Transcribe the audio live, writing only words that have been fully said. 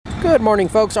Good morning,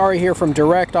 folks. Ari here from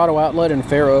Direct Auto Outlet in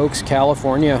Fair Oaks,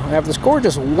 California. I have this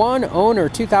gorgeous one-owner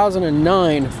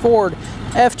 2009 Ford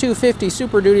F250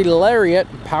 Super Duty Lariat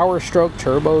Powerstroke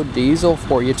Turbo Diesel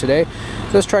for you today.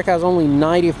 This truck has only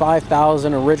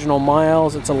 95,000 original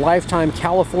miles. It's a lifetime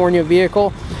California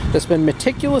vehicle that's been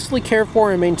meticulously cared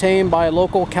for and maintained by a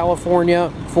local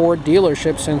California Ford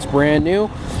dealership since brand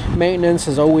new. Maintenance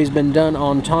has always been done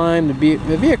on time. The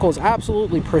vehicle is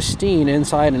absolutely pristine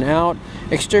inside and out.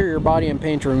 Exterior body and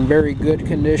paint are in very good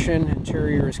condition.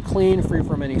 Interior is clean, free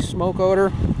from any smoke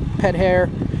odor, pet hair,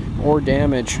 or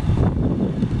damage.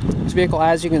 This vehicle,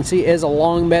 as you can see, is a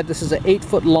long bed. This is an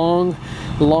 8-foot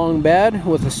long bed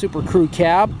with a Super Crew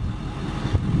cab.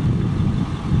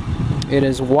 It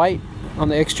is white on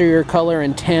the exterior color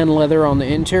and tan leather on the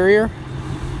interior.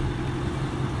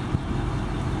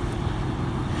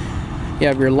 You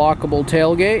have your lockable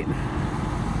tailgate,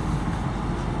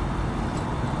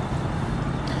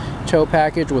 tow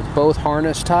package with both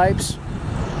harness types,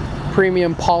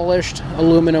 premium polished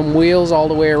aluminum wheels all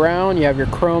the way around. You have your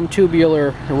chrome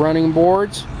tubular running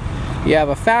boards. You have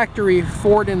a factory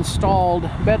Ford installed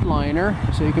bed liner,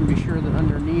 so you can be sure that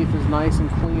underneath is nice and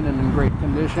clean and in great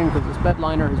condition, because this bed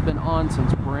liner has been on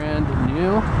since brand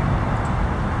new.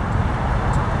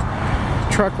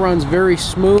 Truck runs very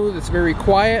smooth, it's very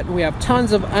quiet. We have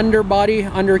tons of underbody,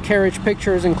 undercarriage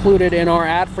pictures included in our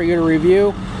ad for you to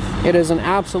review. It is an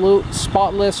absolute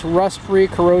spotless, rust-free,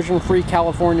 corrosion-free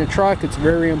California truck. It's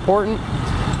very important.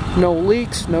 No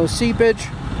leaks, no seepage.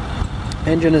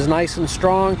 Engine is nice and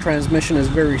strong. Transmission is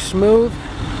very smooth.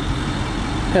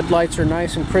 Headlights are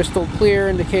nice and crystal clear,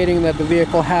 indicating that the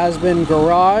vehicle has been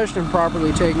garaged and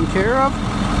properly taken care of.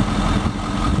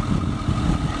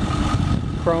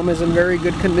 Chrome is in very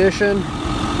good condition.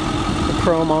 The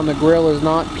chrome on the grille is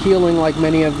not peeling like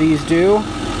many of these do.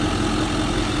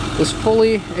 This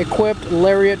fully equipped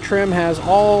Lariat trim has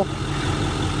all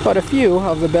but a few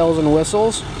of the bells and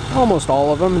whistles, almost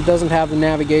all of them. It doesn't have the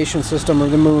navigation system or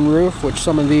the moon roof, which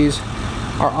some of these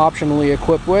are optionally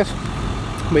equipped with.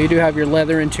 But you do have your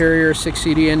leather interior,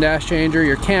 6CD in-dash changer,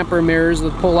 your camper mirrors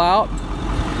that pull out,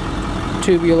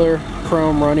 tubular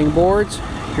chrome running boards,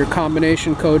 your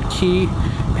combination code key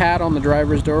pad on the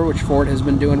driver's door, which Ford has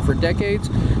been doing for decades.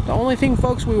 The only thing,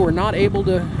 folks, we were not able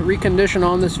to recondition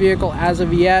on this vehicle as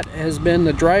of yet has been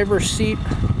the driver's seat.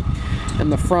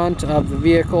 And the front of the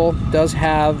vehicle does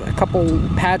have a couple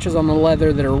patches on the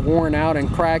leather that are worn out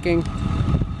and cracking.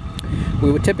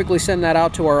 We would typically send that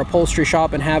out to our upholstery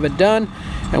shop and have it done,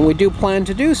 and we do plan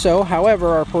to do so. However,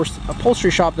 our upholstery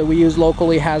shop that we use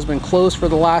locally has been closed for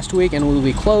the last week and will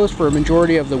be closed for a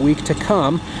majority of the week to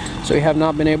come, so we have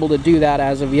not been able to do that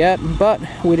as of yet. But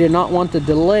we did not want to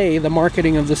delay the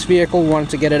marketing of this vehicle. We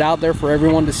wanted to get it out there for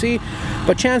everyone to see,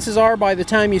 but chances are by the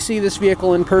time you see this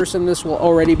vehicle in person, this will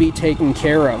already be taken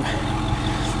care of.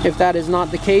 If that is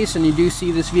not the case and you do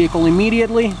see this vehicle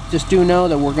immediately, just do know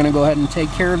that we're going to go ahead and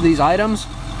take care of these items.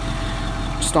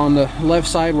 Just on the left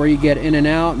side where you get in and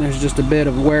out, there's just a bit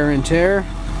of wear and tear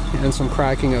and some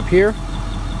cracking up here.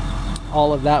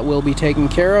 All of that will be taken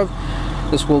care of.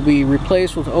 This will be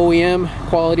replaced with OEM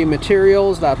quality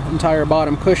materials. That entire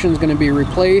bottom cushion is going to be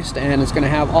replaced, and it's going to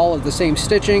have all of the same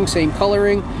stitching, same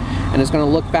coloring, and it's going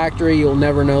to look factory. You'll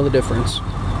never know the difference.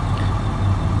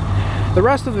 The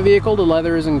rest of the vehicle, the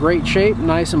leather is in great shape,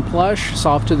 nice and plush,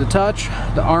 soft to the touch.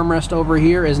 The armrest over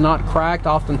here is not cracked.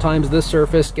 Oftentimes this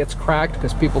surface gets cracked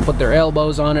because people put their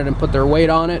elbows on it and put their weight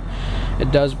on it.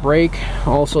 It does break.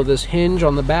 Also, this hinge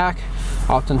on the back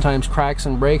oftentimes cracks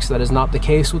and breaks. That is not the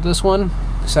case with this one.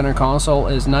 The center console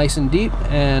is nice and deep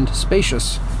and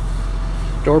spacious.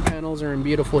 Door panels are in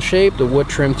beautiful shape. The wood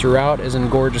trim throughout is in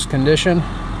gorgeous condition.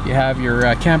 You have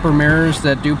your camper mirrors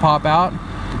that do pop out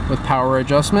with power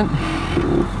adjustment,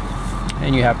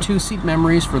 and you have 2 seat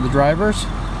memories for the drivers.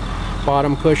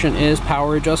 Bottom cushion is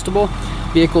power adjustable.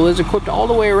 Vehicle is equipped all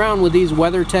the way around with these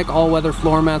WeatherTech all-weather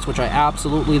floor mats, which I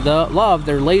absolutely love.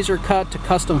 They're laser cut to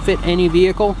custom fit any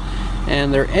vehicle,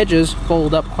 and their edges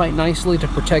fold up quite nicely to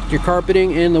protect your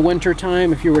carpeting in the winter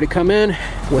time. If you were to come in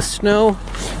with snow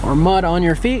or mud on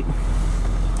your feet,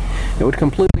 it would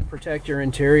completely protect your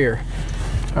interior.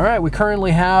 Alright, we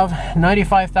currently have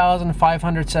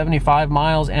 95,575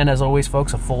 miles, and as always,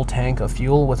 folks, a full tank of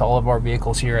fuel with all of our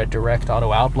vehicles here at Direct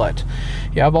Auto Outlet.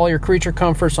 You have all your creature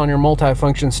comforts on your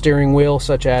multi-function steering wheel,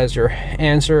 such as your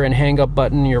answer and hang-up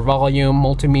button, your volume,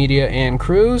 multimedia, and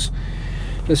cruise.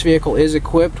 This vehicle is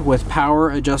equipped with power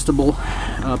adjustable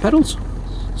pedals,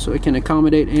 so it can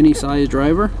accommodate any size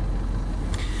driver.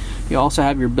 You also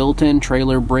have your built-in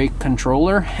trailer brake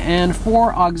controller and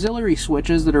 4 auxiliary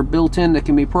switches that are built in that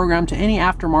can be programmed to any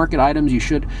aftermarket items you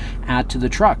should add to the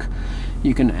truck.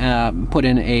 You can put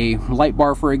in a light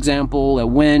bar, for example, a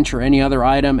winch, or any other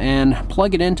item, and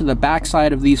plug it into the back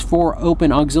side of these 4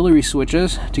 open auxiliary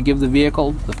switches to give the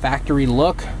vehicle the factory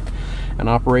look and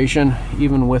operation,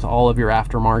 even with all of your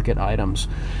aftermarket items.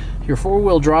 Your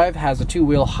 4-wheel drive has a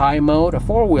 2-wheel high mode, a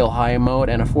 4-wheel high mode,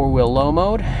 and a 4-wheel low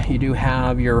mode. You do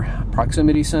have your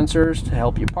proximity sensors to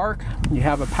help you park. You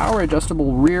have a power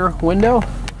adjustable rear window,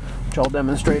 which I'll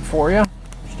demonstrate for you,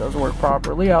 which does work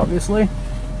properly, obviously.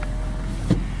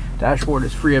 Dashboard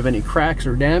is free of any cracks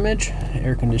or damage.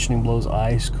 Air conditioning blows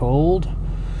ice cold.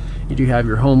 You do have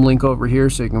your home link over here,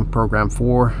 so you can program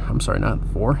 3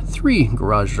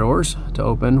 garage doors to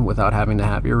open without having to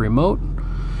have your remote.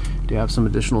 You have some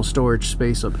additional storage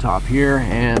space up top here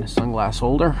and a sunglass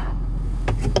holder.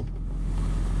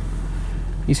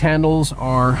 These handles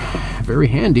are very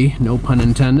handy, no pun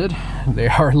intended. They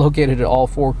are located at all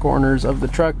 4 corners of the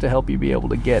truck to help you be able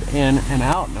to get in and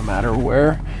out no matter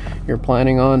where you're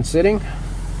planning on sitting.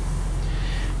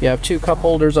 You have 2 cup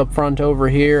holders up front over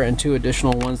here and 2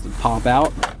 additional ones that pop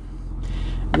out.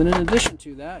 And then in addition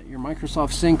to that, your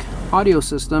Microsoft Sync audio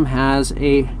system has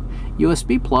a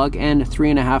USB plug and a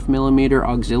 3.5mm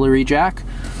auxiliary jack.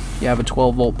 You have a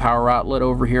 12-volt power outlet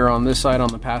over here on this side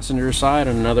on the passenger side,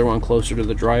 and another one closer to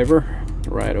the driver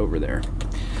right over there.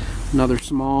 Another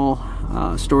small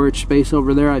storage space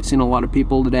over there. I've seen a lot of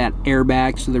people that add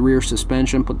airbags to the rear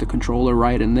suspension, put the controller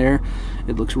right in there.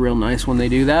 It looks real nice when they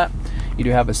do that. You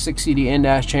do have a 6 CD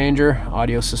in-dash changer.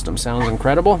 Audio system sounds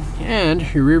incredible,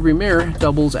 and your rear view mirror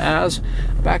doubles as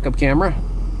a backup camera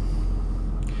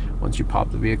once you pop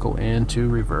the vehicle into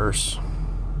reverse.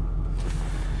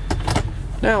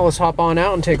 Now let's hop on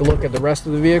out and take a look at the rest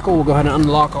of the vehicle. We'll go ahead and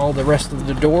unlock all the rest of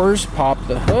the doors, pop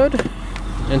the hood,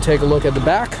 and take a look at the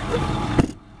back.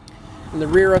 In the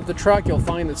rear of the truck, you'll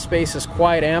find that space is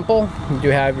quite ample. You do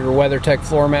have your WeatherTech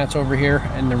floor mats over here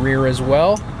in the rear as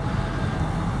well.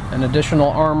 An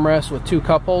additional armrest with 2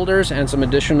 cup holders and some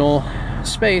additional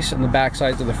space in the back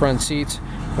sides of the front seats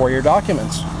for your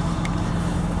documents.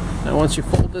 Now once you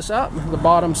fold this up, the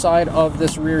bottom side of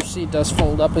this rear seat does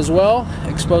fold up as well,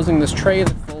 exposing this tray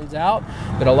that folds out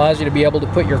that allows you to be able to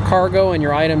put your cargo and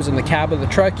your items in the cab of the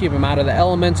truck, keep them out of the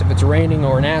elements if it's raining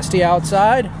or nasty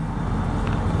outside.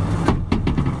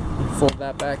 Fold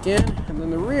that back in, and then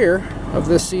the rear of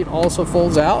this seat also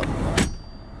folds out,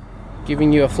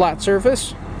 giving you a flat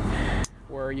surface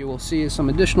where you will see some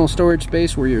additional storage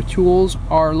space where your tools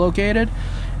are located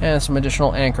and some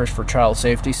additional anchors for child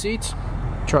safety seats.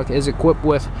 Truck is equipped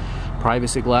with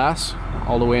privacy glass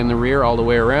all the way in the rear, all the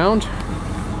way around.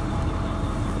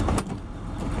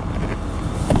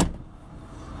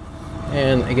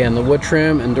 And again, the wood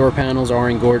trim and door panels are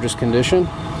in gorgeous condition.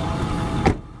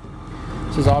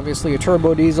 This is obviously a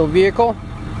turbo diesel vehicle.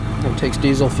 It takes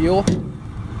diesel fuel.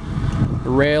 The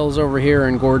rails over here are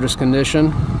in gorgeous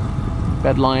condition.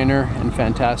 Bed liner in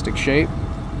fantastic shape.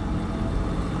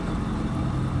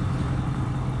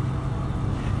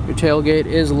 Your tailgate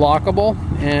is lockable,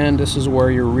 and this is where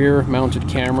your rear mounted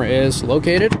camera is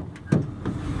located.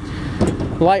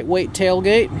 Lightweight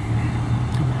tailgate.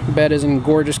 Bed is in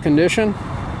gorgeous condition.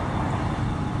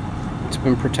 It's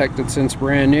been protected since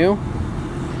brand new.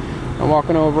 I'm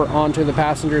walking over onto the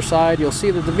passenger side. You'll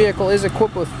see that the vehicle is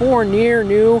equipped with 4 near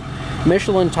new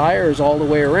Michelin tires all the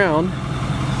way around.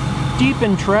 Deep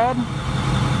in tread.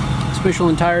 These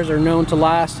Michelin tires are known to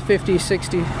last 50,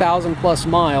 60,000 plus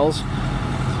miles.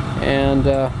 And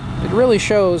it really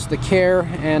shows the care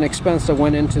and expense that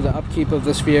went into the upkeep of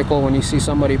this vehicle when you see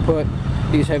somebody put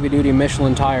these heavy-duty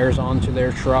Michelin tires onto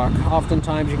their truck.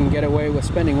 Oftentimes you can get away with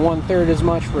spending 1/3 as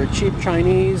much for a cheap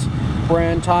Chinese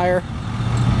brand tire,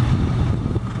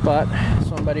 but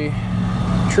somebody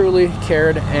truly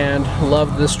cared and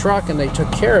loved this truck, and they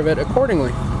took care of it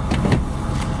accordingly.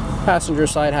 Passenger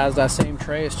side has that same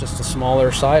tray. It's just a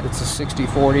smaller side. It's a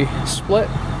 60-40 split.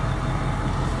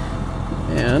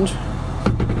 And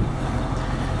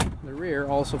the rear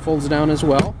also folds down as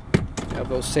well. You have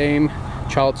those same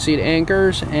child seat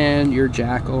anchors and your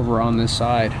jack over on this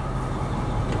side.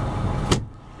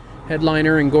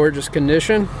 Headliner in gorgeous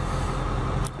condition.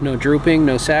 No drooping,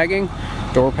 no sagging.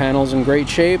 Door panels in great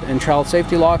shape, and child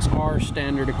safety locks are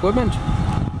standard equipment.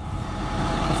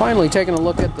 Finally, taking a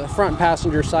look at the front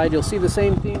passenger side, you'll see the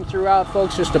same theme throughout,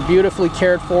 folks. Just a beautifully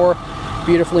cared for,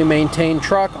 beautifully maintained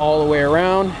truck all the way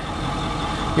around.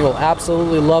 You will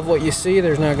absolutely love what you see.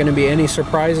 There's not going to be any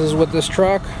surprises with this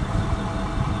truck.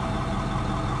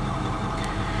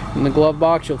 In the glove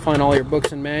box, you'll find all your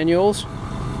books and manuals.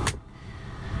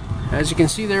 As you can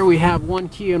see there, we have one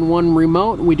key and one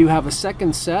remote. We do have a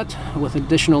second set with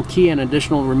additional key and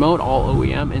additional remote, all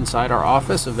OEM, inside our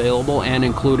office, available and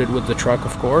included with the truck,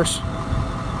 of course.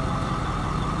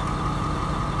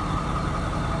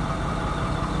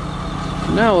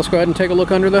 Now let's go ahead and take a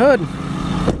look under the hood.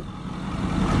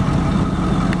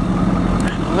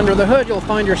 Under the hood, you'll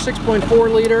find your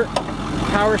 6.4 liter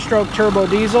Powerstroke turbo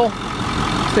diesel.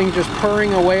 This thing just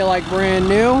purring away like brand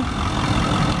new.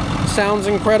 Sounds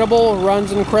incredible,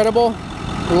 runs incredible,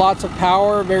 lots of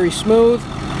power, very smooth,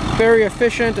 very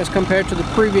efficient as compared to the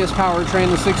previous powertrain,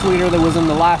 the 6 liter that was in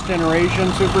the last generation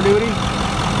Super Duty.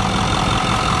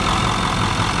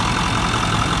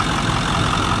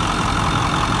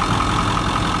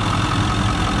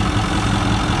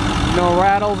 No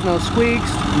rattles, no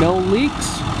squeaks, no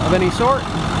leaks of any sort.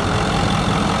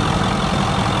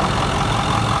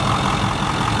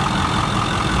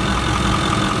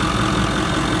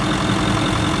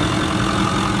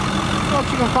 You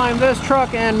can find this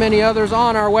truck and many others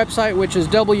on our website, which is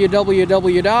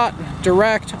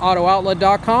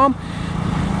www.directautooutlet.com.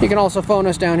 You can also phone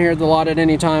us down here at the lot at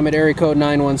any time at area code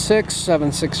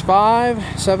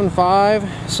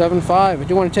 916-765-7575. I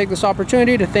do want to take this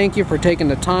opportunity to thank you for taking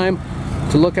the time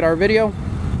to look at our video.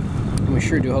 And we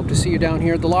sure do hope to see you down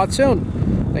here at the lot soon.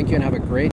 Thank you and have a great